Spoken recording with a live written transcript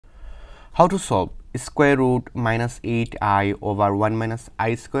How to solve square root minus 8i over 1 minus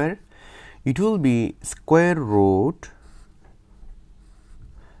I square? It will be square root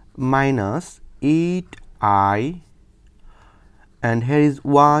minus 8i, and here is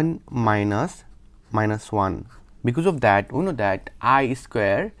 1 minus 1. Because of that, we know that I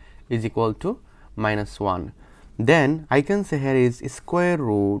square is equal to minus 1. Then I can say here is square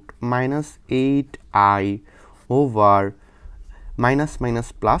root minus 8i over minus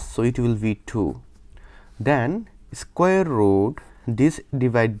plus, so it will be 2. Then square root, this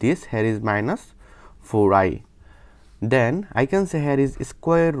divide this, here is minus 4i. Then I can say here is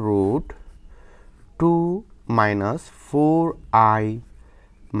square root 2 minus 4i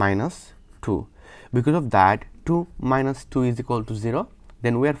minus 2. Because of that, 2 minus 2 is equal to 0.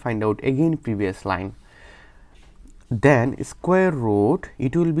 Then we are find out again previous line. Then square root,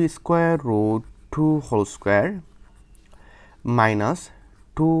 it will be square root 2 whole square minus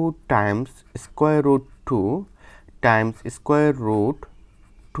 2 times square root 2 times square root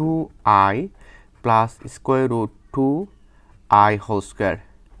 2i plus square root 2i whole square.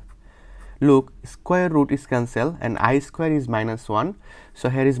 Look, square root is cancelled and I square is minus 1, so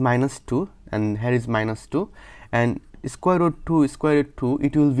here is minus 2 and here is minus 2, and square root 2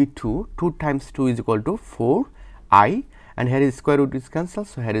 it will be 2. 2 times 2 is equal to 4i, and here is square root is cancelled,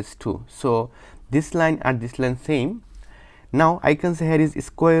 so here is 2. So this line and this line same. Now I can say here is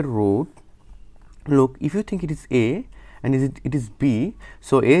square root. Look, if you think it is a and it is b,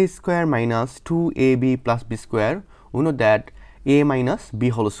 so a square minus 2ab plus b square, we know that a minus b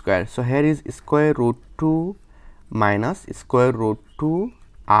whole square. So here is square root 2 minus square root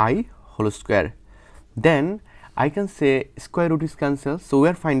 2i whole square. Then I can say square root is cancelled, so we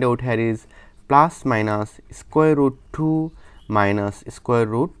are find out here is plus minus square root 2 minus square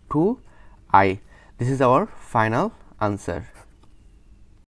root 2i. This is our final answer.